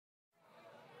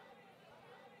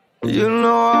You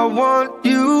know I want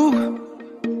you.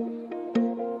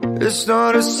 It's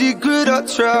not a secret I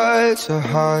try to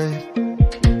hide.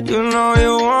 You know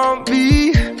you want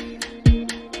me,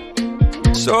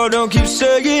 so don't keep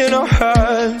saying our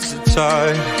hands are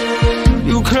tied.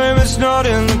 You claim it's not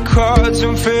in the cards,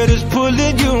 and fate is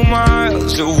pulling you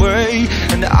miles away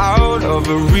and out of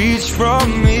reach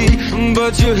from me.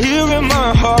 But you're here in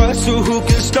my heart, so who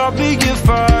can stop me if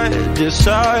I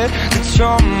decide that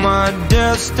you're my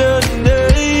destiny?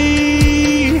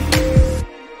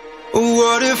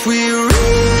 What if we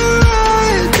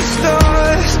rewrite the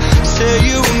stars? Say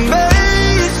you were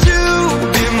made to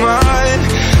be mine.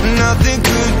 Nothing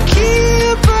could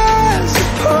keep us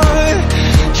apart.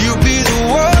 You be the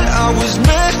one I was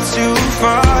meant to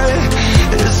find.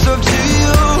 It's up to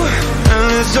you, and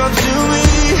it's up to me.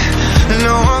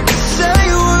 No one can say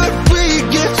what we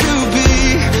get to be.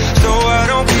 So why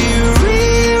don't we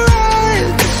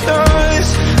rewrite the stars?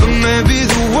 Or maybe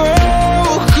the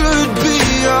world could be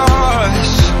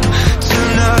ours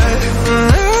tonight.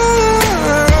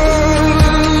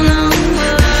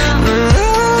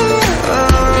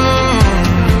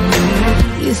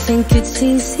 You think it's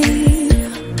easy?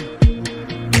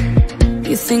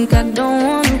 You think I don't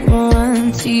wanna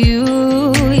run to you,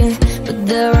 yeah. But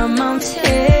there are mountains,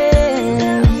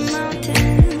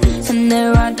 and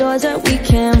there are doors that we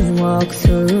can't walk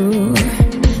through.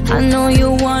 I know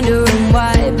you're wondering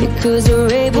why, because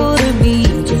we're able to be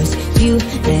just you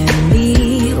and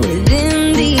me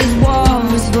within these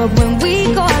walls. But when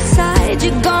we go outside,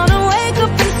 you're gonna wake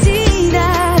up and see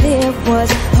that it was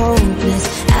hopeless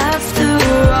after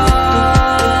all.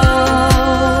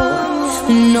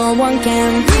 No one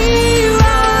can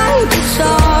rewrite the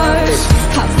stars.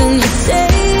 How can you say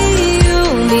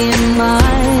you'll be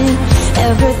mine?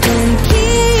 Everything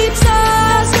keeps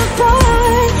us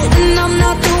apart, and I'm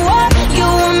not the one you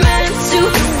were meant to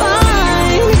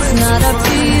find. It's not up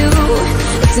to you,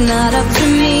 it's not up to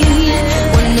me.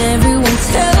 When everyone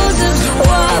tells us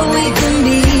what we can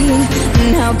be,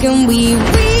 and how can we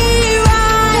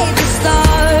rewrite the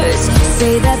stars?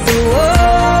 Say that the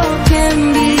world can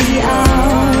be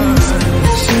ours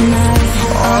tonight.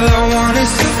 All I want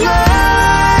is to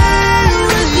fly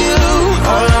with you.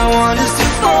 All I want is to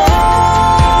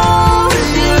fall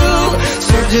with you.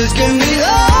 So just give me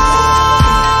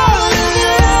all of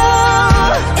you.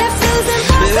 It feels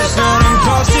impossible. It's not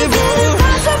impossible.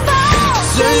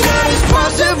 Say that it's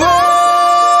possible.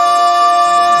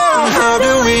 How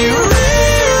do we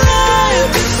rewrite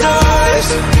the stars?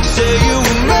 Say you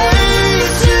were made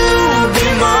to be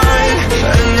mine,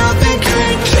 and nothing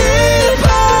can keep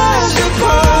us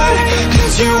apart.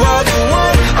 'Cause you are the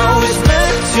one I was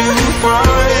meant to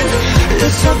find.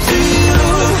 It's up to you,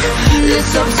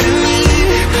 it's up to me.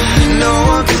 No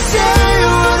one can say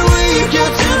what we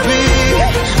get to be.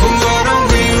 Why don't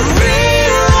we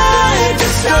rewrite the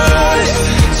stars?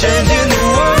 Changing the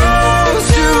world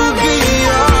to be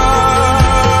ours.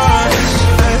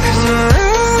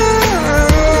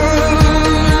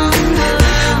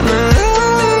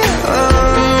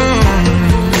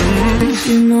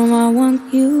 You know I want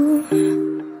you.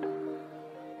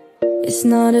 It's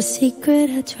not a secret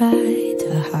I try to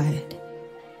hide,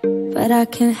 but I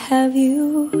can't have you.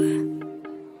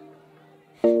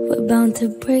 We're bound to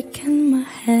break and my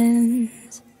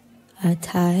hands are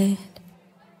tied.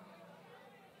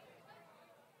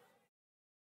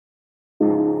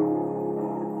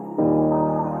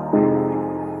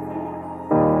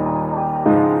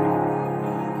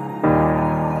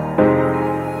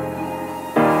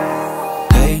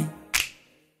 Hey,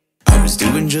 I was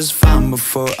doing just fine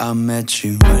before I met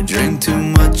you. I drink too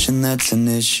much and that's an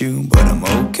issue, but I'm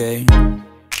okay.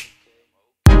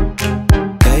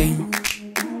 Hey,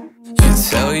 you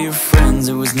tell your friends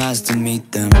it was nice to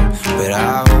meet them, but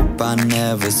I hope I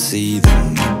never see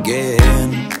them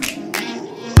again.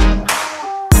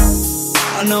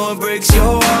 I know it breaks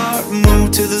your heart.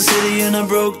 Moved to the city in a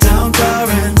broke down car,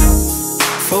 and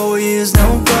 4 years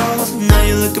no calls. Now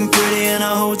you're looking pretty in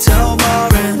a hotel bar,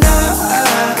 and I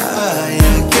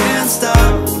can't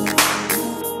stop.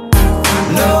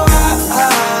 No,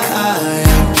 I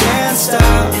can't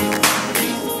stop.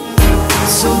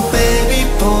 So baby,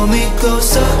 pull me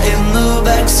closer in the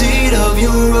backseat of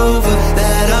your Rover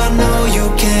that I know you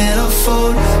can't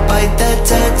afford. Bite that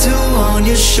tattoo on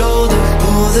your shoulder.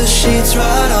 Pull the sheets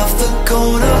right off the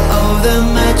corner of the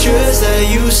mattress that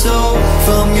you stole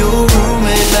from your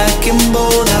roommate back in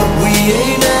Boulder. We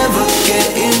ain't ever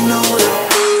getting older.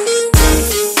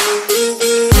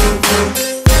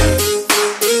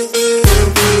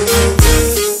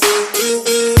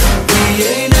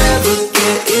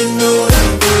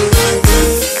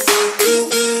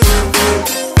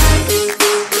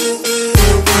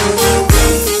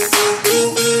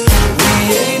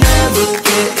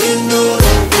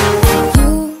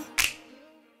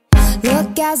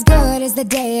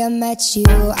 forget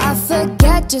you. I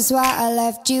forget just why I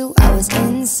left you. I was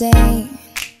insane.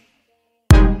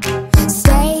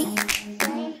 Stay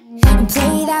and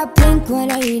play that Blink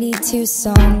 182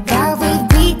 song that we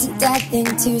beat to death in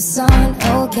Tucson.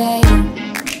 Okay,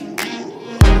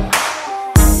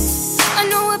 I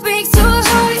know it breaks your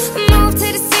heart. I moved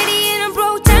to the city and I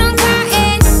broke down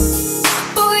crying.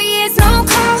 4 years, no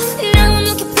call. Now I'm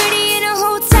looking pretty in a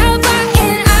hotel bar.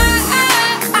 And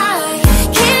I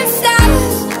can't stop.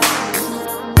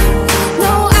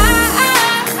 No, I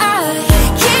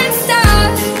can't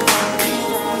stop.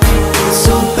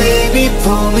 So baby,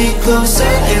 pull me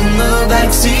closer in the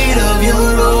backseat of your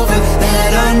Rover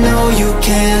that I know you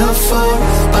can't afford.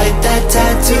 Bite that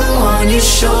tattoo on your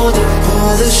shoulder.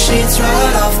 Pull the sheets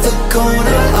right off the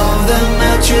corner of the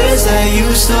mattress that you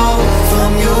stole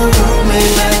from your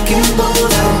roommate back in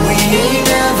Boulder. We ain't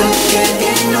never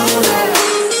getting older.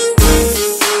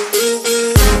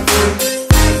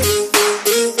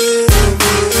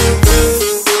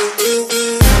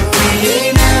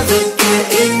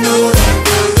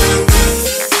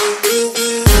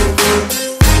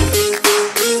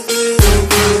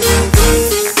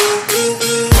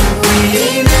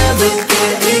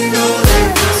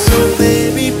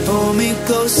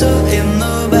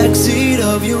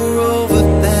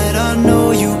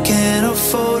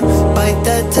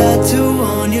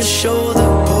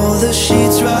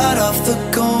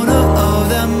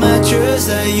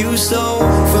 That you stole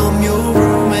from your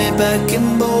roommate back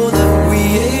in Boulder. We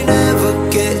ain't never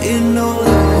getting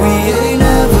older. We ain't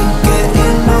never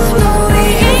getting older. We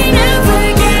ain't never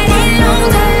getting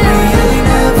older. We ain't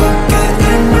never getting older.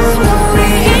 We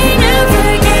ain't never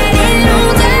getting older. We ain't never getting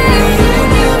older. We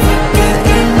ain't never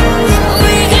getting older.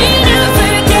 We ain't never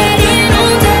getting older.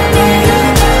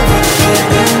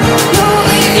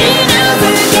 We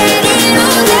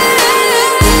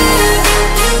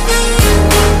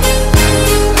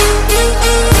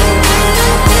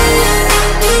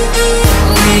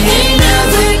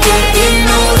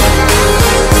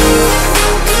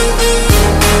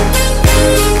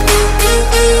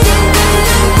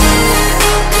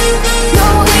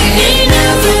ain't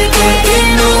never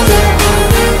getting older.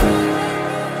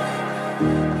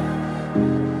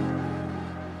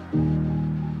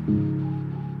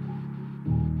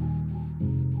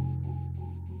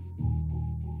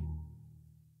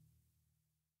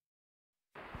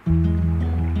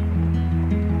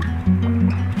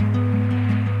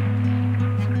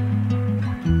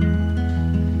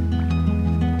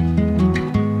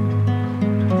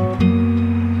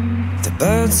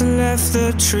 Birds have left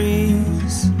the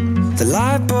trees, the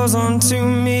light pours onto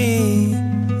me.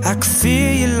 I could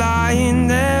feel you lying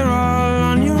there all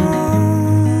on your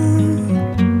own.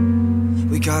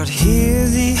 We got here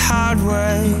the hard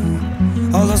way,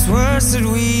 all those words that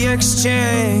we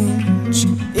exchange.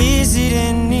 Is it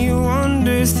any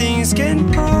wonder things get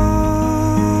broke?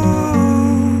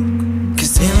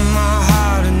 'Cause in my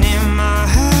heart and in my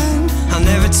head, I'll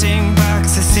never take back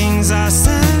the things I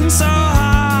said. So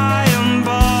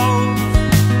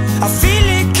I feel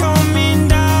it coming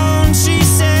down, she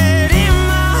said, in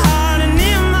my heart and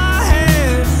in my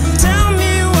head. Tell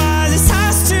me why this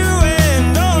has to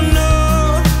end. Oh no,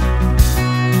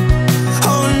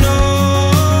 oh no.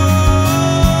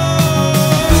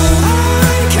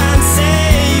 I can't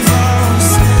save us,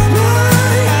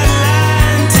 my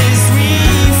Atlantis we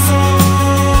fall.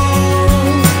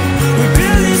 We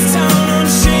build this town on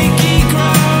shaky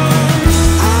ground.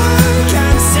 I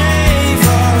can't save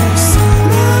us,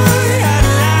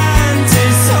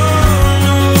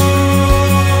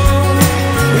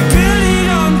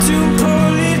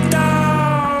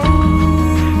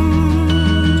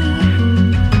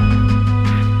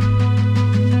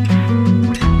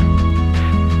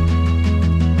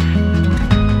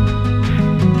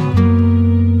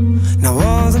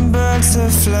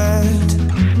 have fled.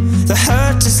 The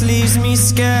hurt just leaves me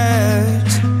scared,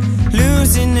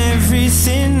 losing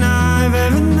everything I've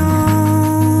ever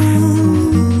known.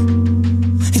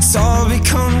 It's all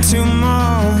become too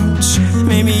much.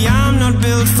 Maybe I'm not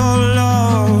built for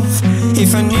love.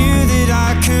 If I knew that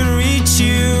I could reach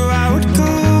you, I would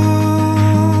go.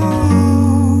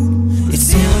 It's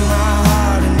in my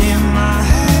heart and in my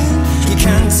head. You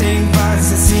can't take back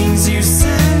the things you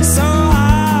said. So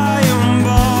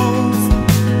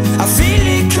I feel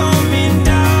it coming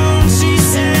down, she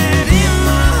said, in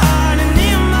my heart and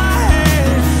in my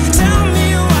head. Tell me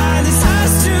why this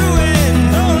has to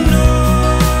end. Oh no,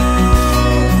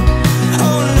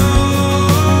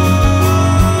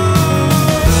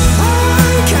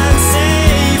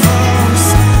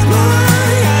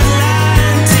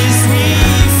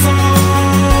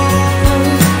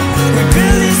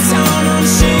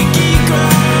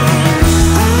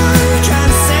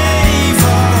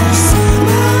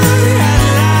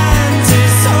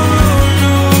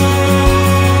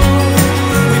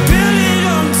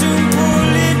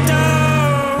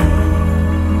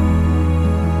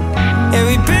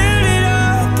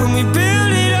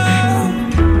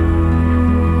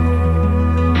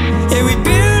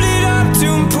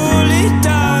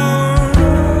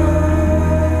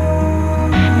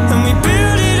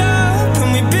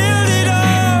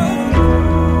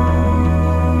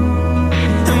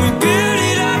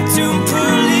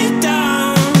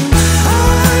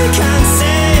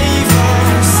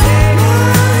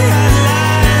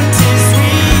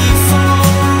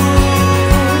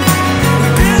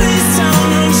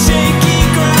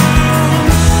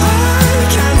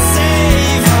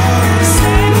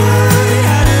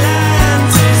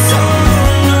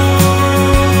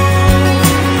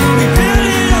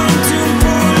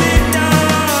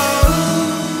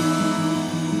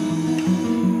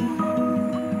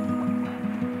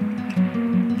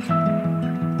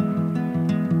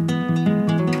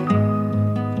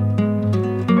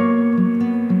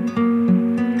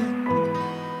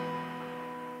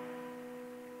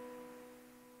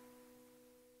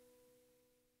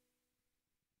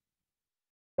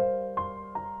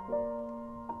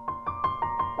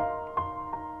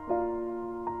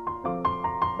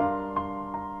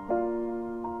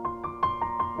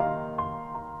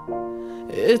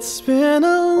 It's been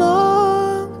a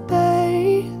long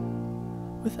day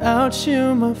without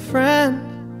you, my friend,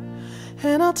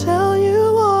 and I'll tell you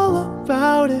all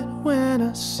about it when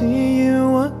I see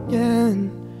you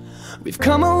again. We've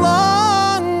come a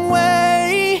long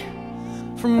way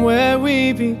from where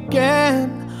we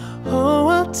began. Oh,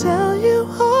 I'll tell you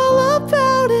all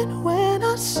about it when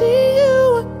I see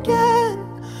you again.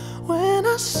 When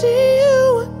I see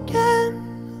you again.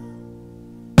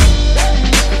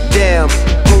 Damn,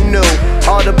 who knew?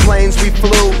 All the planes we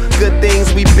flew, good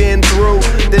things we've been through,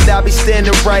 that I'll be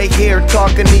standing right here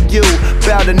talking to you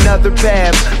about another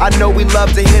path. I know we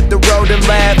love to hit the road and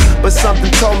laugh, but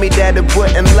something told me that it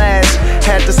wouldn't last.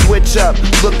 Had to switch up,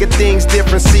 look at things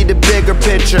different, see the bigger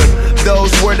picture.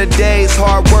 Those were the days,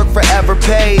 hard work forever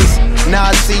pays. Now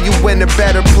I see you in a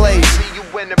better place.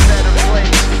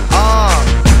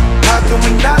 How can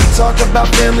we not talk about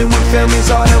family when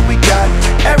family's all that we got?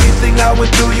 Everything I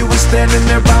went through, you were standing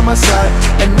there by my side,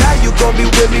 and now you gon' be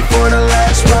with me for the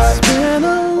last ride. It's been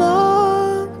a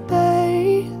long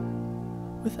day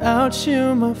without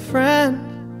you, my friend,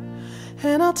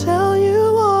 and I'll tell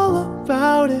you all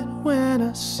about it when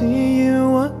I see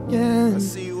you again.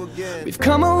 We've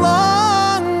come a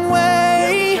long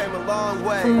way,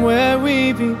 from where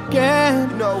we began.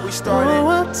 You know we started. Oh,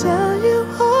 I'll tell you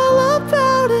all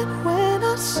about it when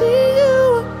I see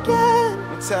you again.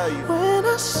 I'll tell you. When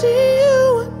I see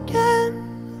you again.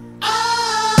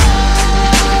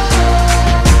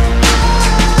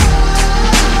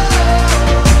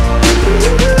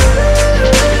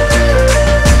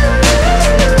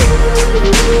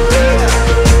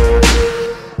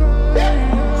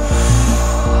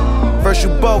 First you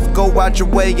both go out your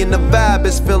way and the vibe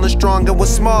is feeling strong, and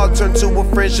what's small turn to a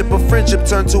friendship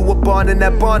turn to a bond, and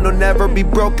that bond will never be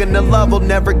broken, the love will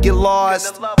never get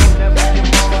lost.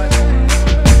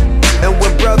 And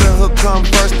when brotherhood come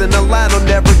first, then the line will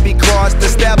never be crossed.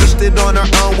 Established it on our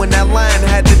own when that line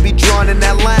had to be drawn, and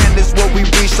that line is what we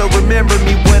reach, so remember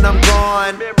me when I'm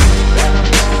gone.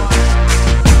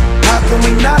 How can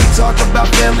we not talk about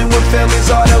family when family's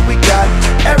all that we got?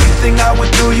 Everything I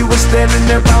went through, you were standing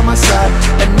there by my side,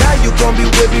 and now you gon' be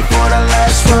with me for the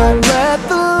last ride. Let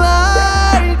the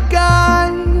light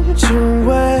guide your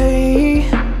way.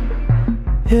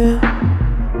 Yeah.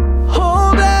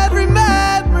 Hold every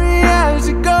memory as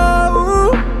you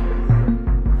go,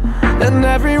 and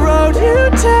every road you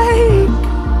take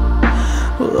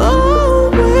will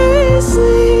always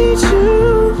lead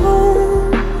you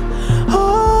home.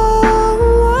 Oh,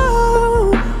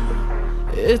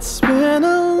 it's been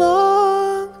a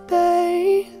long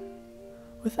day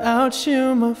without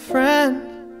you, my friend,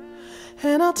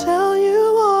 and I'll tell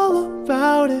you all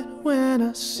about it when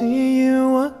I see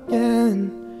you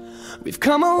again. We've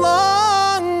come a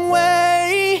long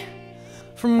way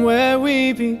from where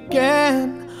we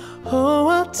began. Oh,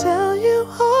 I'll tell